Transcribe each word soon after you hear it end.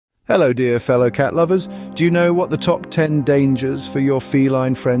Hello, dear fellow cat lovers. Do you know what the top 10 dangers for your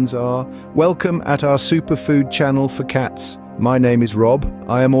feline friends are? Welcome at our superfood channel for cats. My name is Rob.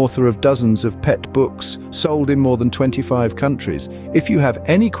 I am author of dozens of pet books, sold in more than 25 countries. If you have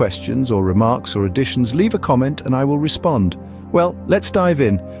any questions or remarks or additions, leave a comment and I will respond. Well, let's dive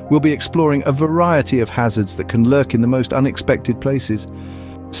in. We'll be exploring a variety of hazards that can lurk in the most unexpected places.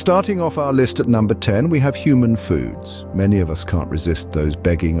 Starting off our list at number 10, we have human foods. Many of us can't resist those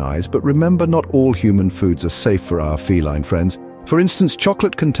begging eyes, but remember, not all human foods are safe for our feline friends. For instance,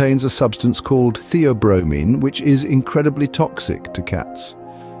 chocolate contains a substance called theobromine, which is incredibly toxic to cats.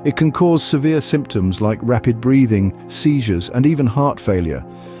 It can cause severe symptoms like rapid breathing, seizures, and even heart failure.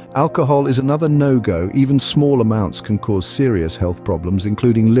 Alcohol is another no-go. Even small amounts can cause serious health problems,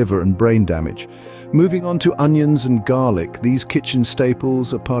 including liver and brain damage. Moving on to onions and garlic, these kitchen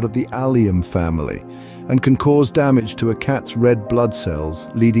staples are part of the allium family and can cause damage to a cat's red blood cells,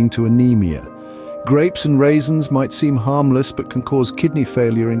 leading to anemia. Grapes and raisins might seem harmless but can cause kidney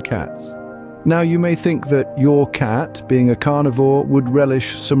failure in cats. Now, you may think that your cat, being a carnivore, would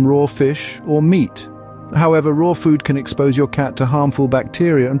relish some raw fish or meat. However, raw food can expose your cat to harmful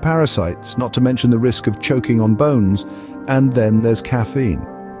bacteria and parasites, not to mention the risk of choking on bones. And then there's caffeine.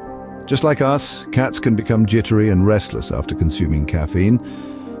 Just like us, cats can become jittery and restless after consuming caffeine,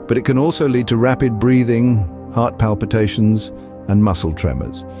 but it can also lead to rapid breathing, heart palpitations, and muscle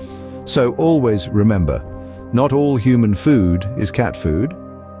tremors. So always remember, not all human food is cat food.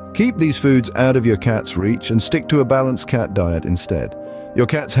 Keep these foods out of your cat's reach and stick to a balanced cat diet instead. Your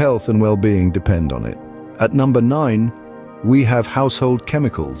cat's health and well-being depend on it. At number 9, we have household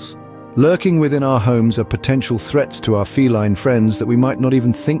chemicals. Lurking within our homes are potential threats to our feline friends that we might not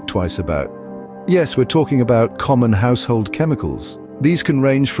even think twice about. Yes, we're talking about common household chemicals. These can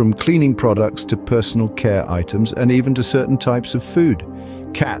range from cleaning products to personal care items and even to certain types of food.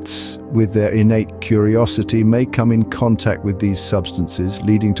 Cats, with their innate curiosity, may come in contact with these substances,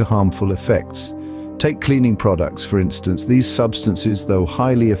 leading to harmful effects. Take cleaning products, for instance. These substances, though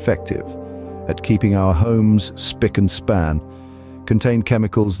highly effective at keeping our homes spick and span, contain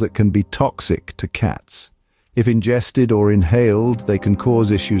chemicals that can be toxic to cats. If ingested or inhaled, they can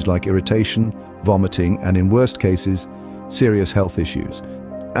cause issues like irritation, vomiting, and in worst cases, serious health issues.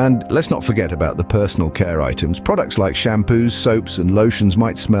 And let's not forget about the personal care items. Products like shampoos, soaps, and lotions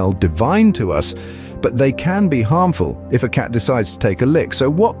might smell divine to us, but they can be harmful if a cat decides to take a lick. So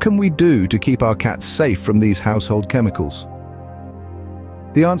what can we do to keep our cats safe from these household chemicals?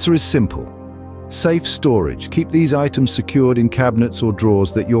 The answer is simple. Safe storage. Keep these items secured in cabinets or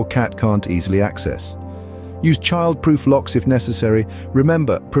drawers that your cat can't easily access. Use child-proof locks if necessary.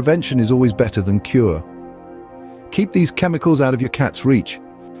 Remember, prevention is always better than cure. Keep these chemicals out of your cat's reach.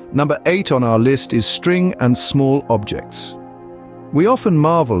 Number 8 on our list is string and small objects. We often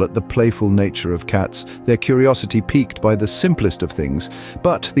marvel at the playful nature of cats, their curiosity piqued by the simplest of things,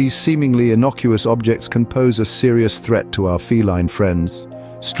 but these seemingly innocuous objects can pose a serious threat to our feline friends.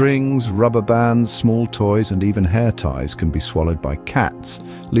 Strings, rubber bands, small toys, and even hair ties can be swallowed by cats,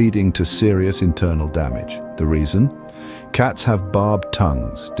 leading to serious internal damage. The reason? Cats have barbed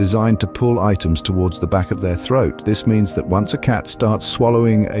tongues, designed to pull items towards the back of their throat. This means that once a cat starts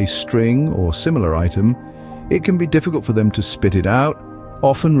swallowing a string or similar item, it can be difficult for them to spit it out,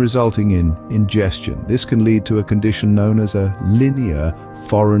 often resulting in ingestion. This can lead to a condition known as a linear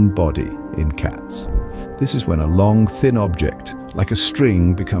foreign body in cats. This is when a long, thin object, like a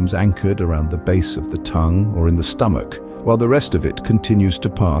string, becomes anchored around the base of the tongue or in the stomach, while the rest of it continues to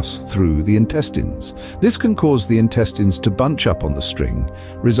pass through the intestines. This can cause the intestines to bunch up on the string,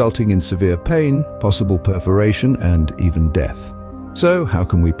 resulting in severe pain, possible perforation, and even death. So, how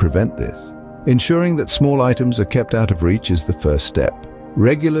can we prevent this? Ensuring that small items are kept out of reach is the first step.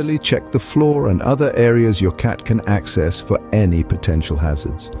 Regularly check the floor and other areas your cat can access for any potential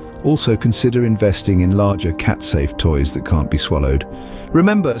hazards. Also consider investing in larger cat-safe toys that can't be swallowed.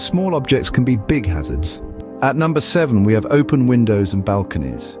 Remember, small objects can be big hazards. At number 7, we have open windows and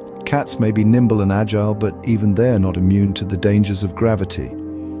balconies. Cats may be nimble and agile, but even they're not immune to the dangers of gravity.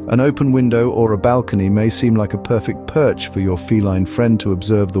 An open window or a balcony may seem like a perfect perch for your feline friend to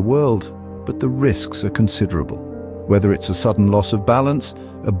observe the world, but the risks are considerable. Whether it's a sudden loss of balance,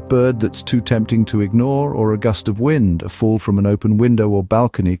 a bird that's too tempting to ignore, or a gust of wind, a fall from an open window or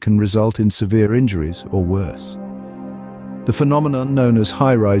balcony can result in severe injuries or worse. The phenomenon known as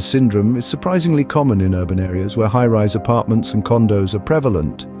high-rise syndrome is surprisingly common in urban areas where high-rise apartments and condos are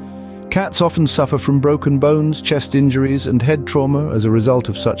prevalent. Cats often suffer from broken bones, chest injuries, and head trauma as a result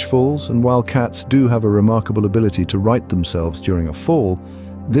of such falls, and while cats do have a remarkable ability to right themselves during a fall,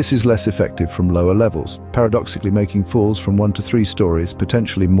 This is less effective from lower levels, paradoxically making falls from 1 to 3 stories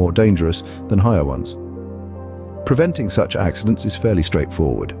potentially more dangerous than higher ones. Preventing such accidents is fairly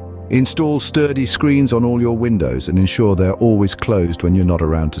straightforward. Install sturdy screens on all your windows and ensure they're always closed when you're not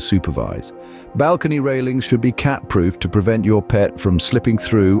around to supervise. Balcony railings should be cat-proof to prevent your pet from slipping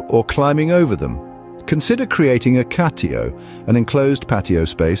through or climbing over them. Consider creating a catio, an enclosed patio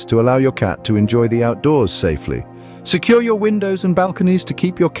space to allow your cat to enjoy the outdoors safely. Secure your windows and balconies to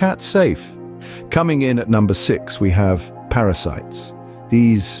keep your cat safe. Coming in at number 6, we have parasites.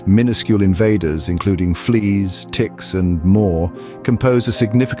 These minuscule invaders, including fleas, ticks, and more, can pose a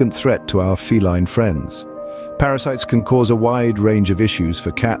significant threat to our feline friends. Parasites can cause a wide range of issues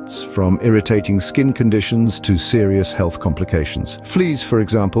for cats, from irritating skin conditions to serious health complications. Fleas, for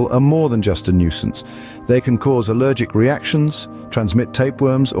example, are more than just a nuisance. They can cause allergic reactions, transmit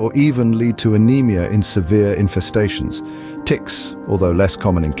tapeworms, or even lead to anemia in severe infestations. Ticks, although less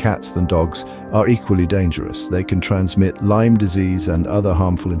common in cats than dogs, are equally dangerous. They can transmit Lyme disease and other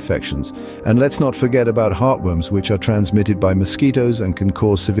harmful infections. And let's not forget about heartworms, which are transmitted by mosquitoes and can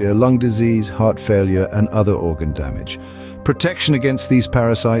cause severe lung disease, heart failure, and other organ damage. Protection against these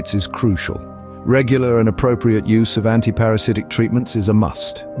parasites is crucial. Regular and appropriate use of anti-parasitic treatments is a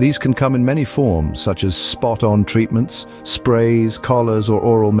must. These can come in many forms, such as spot-on treatments, sprays, collars, or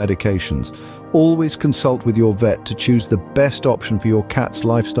oral medications. Always consult with your vet to choose the best option for your cat's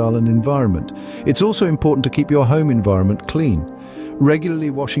lifestyle and environment. It's also important to keep your home environment clean. Regularly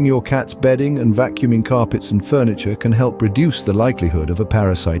washing your cat's bedding and vacuuming carpets and furniture can help reduce the likelihood of a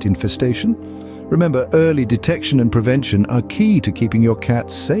parasite infestation. Remember, early detection and prevention are key to keeping your cat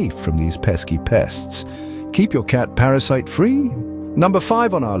safe from these pesky pests. Keep your cat parasite-free. Number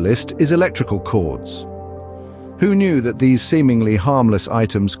 5 on our list is electrical cords. Who knew that these seemingly harmless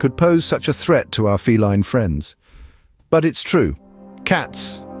items could pose such a threat to our feline friends? But it's true.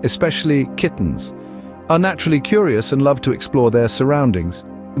 Cats, especially kittens, are naturally curious and love to explore their surroundings.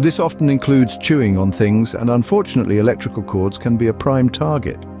 This often includes chewing on things, and unfortunately electrical cords can be a prime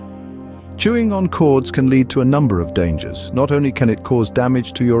target. Chewing on cords can lead to a number of dangers. Not only can it cause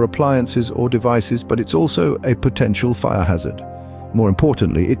damage to your appliances or devices, but it's also a potential fire hazard. More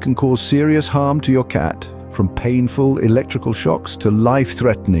importantly, it can cause serious harm to your cat, from painful electrical shocks to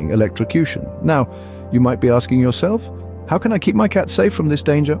life-threatening electrocution. Now, you might be asking yourself, how can I keep my cat safe from this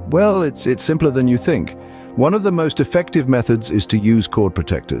danger? Well, it's simpler than you think. One of the most effective methods is to use cord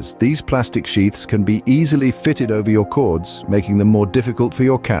protectors. These plastic sheaths can be easily fitted over your cords, making them more difficult for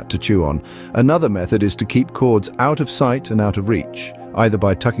your cat to chew on. Another method is to keep cords out of sight and out of reach, either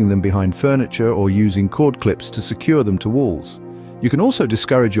by tucking them behind furniture or using cord clips to secure them to walls. You can also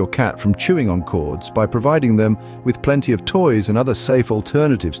discourage your cat from chewing on cords by providing them with plenty of toys and other safe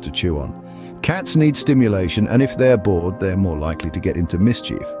alternatives to chew on. Cats need stimulation, and if they're bored, they're more likely to get into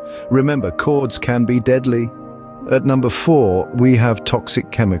mischief. Remember, cords can be deadly. At number 4, we have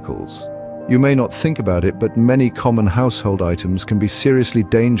toxic chemicals. You may not think about it, but many common household items can be seriously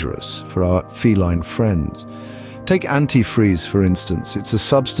dangerous for our feline friends. Take antifreeze, for instance. It's a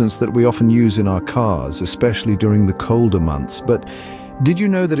substance that we often use in our cars, especially during the colder months. But did you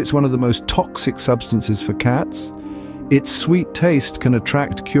know that it's one of the most toxic substances for cats? Its sweet taste can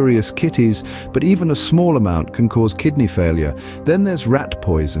attract curious kitties, but even a small amount can cause kidney failure. Then there's rat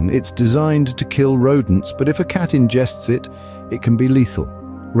poison. It's designed to kill rodents, but if a cat ingests it, it can be lethal.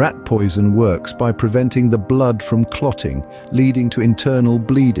 Rat poison works by preventing the blood from clotting, leading to internal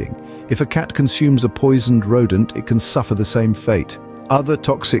bleeding. If a cat consumes a poisoned rodent, it can suffer the same fate. Other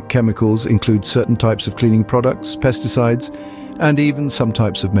toxic chemicals include certain types of cleaning products, pesticides, and even some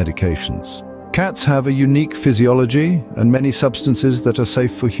types of medications. Cats have a unique physiology, and many substances that are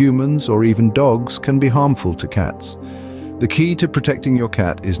safe for humans or even dogs can be harmful to cats. The key to protecting your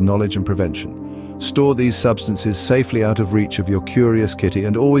cat is knowledge and prevention. Store these substances safely out of reach of your curious kitty,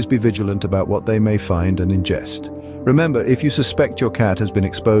 and always be vigilant about what they may find and ingest. Remember, if you suspect your cat has been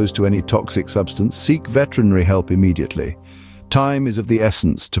exposed to any toxic substance, seek veterinary help immediately. Time is of the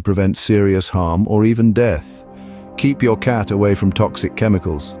essence to prevent serious harm or even death. Keep your cat away from toxic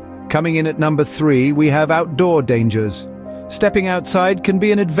chemicals. Coming in at number 3, we have outdoor dangers. Stepping outside can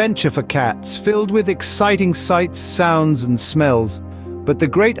be an adventure for cats, filled with exciting sights, sounds, and smells. But the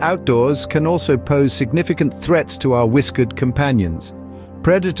great outdoors can also pose significant threats to our whiskered companions.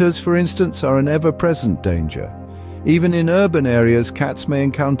 Predators, for instance, are an ever-present danger. Even in urban areas, cats may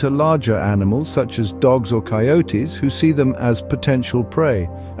encounter larger animals, such as dogs or coyotes, who see them as potential prey.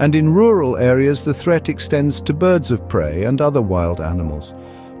 And in rural areas, the threat extends to birds of prey and other wild animals.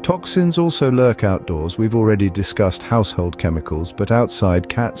 Toxins also lurk outdoors. We've already discussed household chemicals, but outside,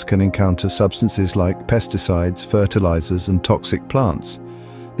 cats can encounter substances like pesticides, fertilizers, and toxic plants.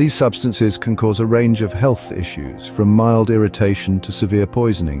 These substances can cause a range of health issues, from mild irritation to severe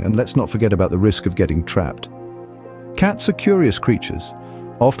poisoning, and let's not forget about the risk of getting trapped. Cats are curious creatures,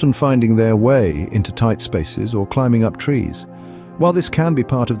 often finding their way into tight spaces or climbing up trees. While this can be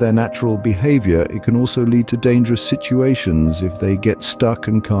part of their natural behavior, it can also lead to dangerous situations if they get stuck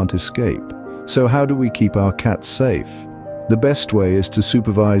and can't escape. So how do we keep our cats safe? The best way is to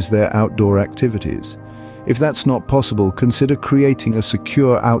supervise their outdoor activities. If that's not possible, consider creating a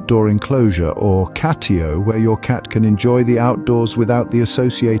secure outdoor enclosure or catio where your cat can enjoy the outdoors without the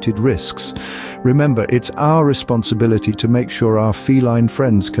associated risks. Remember, it's our responsibility to make sure our feline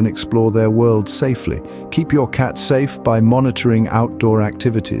friends can explore their world safely. Keep your cat safe by monitoring outdoor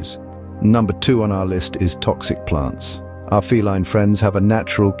activities. Number 2 on our list is toxic plants. Our feline friends have a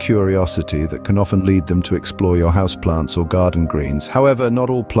natural curiosity that can often lead them to explore your houseplants or garden greens. However, not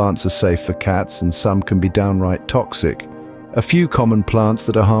all plants are safe for cats, and some can be downright toxic. A few common plants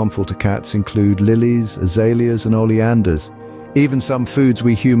that are harmful to cats include lilies, azaleas, and oleanders. Even some foods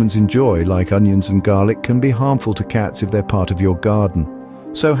we humans enjoy, like onions and garlic, can be harmful to cats if they're part of your garden.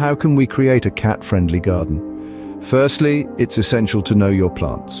 So how can we create a cat-friendly garden? Firstly, it's essential to know your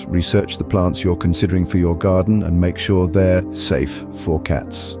plants. Research the plants you're considering for your garden and make sure they're safe for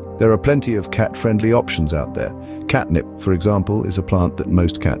cats. There are plenty of cat-friendly options out there. Catnip, for example, is a plant that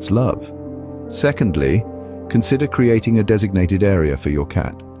most cats love. Secondly, consider creating a designated area for your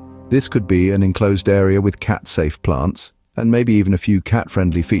cat. This could be an enclosed area with cat-safe plants, and maybe even a few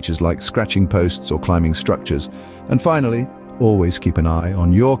cat-friendly features like scratching posts or climbing structures. And finally, always keep an eye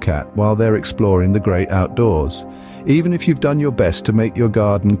on your cat while they're exploring the great outdoors. Even if you've done your best to make your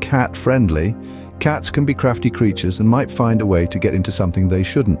garden cat-friendly, cats can be crafty creatures and might find a way to get into something they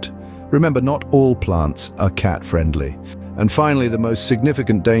shouldn't. Remember, not all plants are cat-friendly. And finally, the most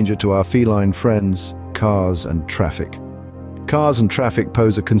significant danger to our feline friends: cars and traffic. Cars and traffic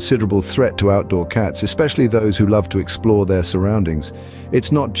pose a considerable threat to outdoor cats, especially those who love to explore their surroundings.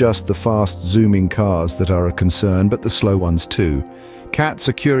 It's not just the fast, zooming cars that are a concern, but the slow ones too. Cats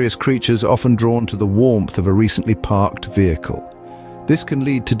are curious creatures, often drawn to the warmth of a recently parked vehicle. This can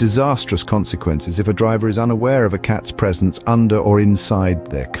lead to disastrous consequences if a driver is unaware of a cat's presence under or inside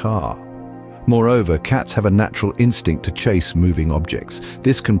their car. Moreover, cats have a natural instinct to chase moving objects.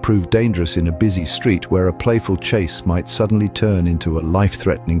 This can prove dangerous in a busy street where a playful chase might suddenly turn into a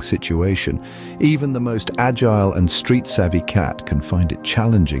life-threatening situation. Even the most agile and street-savvy cat can find it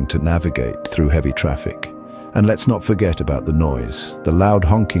challenging to navigate through heavy traffic. And let's not forget about the noise. The loud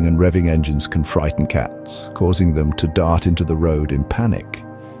honking and revving engines can frighten cats, causing them to dart into the road in panic.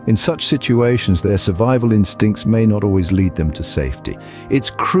 In such situations, their survival instincts may not always lead them to safety.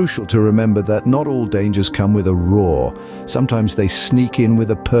 It's crucial to remember that not all dangers come with a roar. Sometimes they sneak in with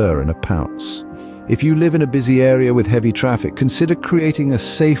a purr and a pounce. If you live in a busy area with heavy traffic, consider creating a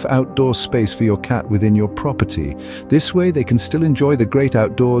safe outdoor space for your cat within your property. This way, they can still enjoy the great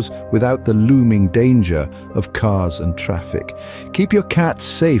outdoors without the looming danger of cars and traffic. Keep your cats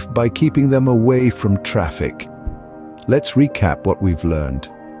safe by keeping them away from traffic. Let's recap what we've learned.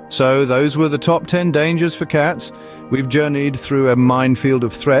 So those were the top 10 dangers for cats. We've journeyed through a minefield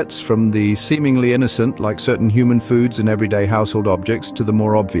of threats, from the seemingly innocent, like certain human foods and everyday household objects, to the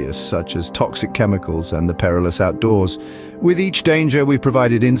more obvious, such as toxic chemicals and the perilous outdoors. With each danger, we've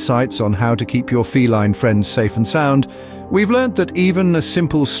provided insights on how to keep your feline friends safe and sound. We've learned that even a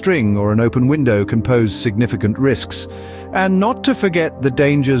simple string or an open window can pose significant risks. And not to forget the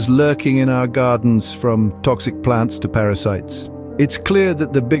dangers lurking in our gardens, from toxic plants to parasites. It's clear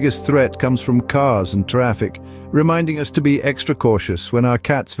that the biggest threat comes from cars and traffic, reminding us to be extra cautious when our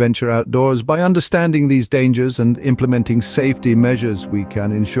cats venture outdoors. By understanding these dangers and implementing safety measures, we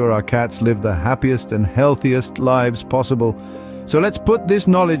can ensure our cats live the happiest and healthiest lives possible. So let's put this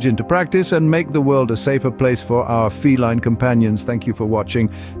knowledge into practice and make the world a safer place for our feline companions. Thank you for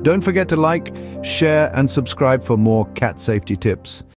watching. Don't forget to like, share, and subscribe for more cat safety tips.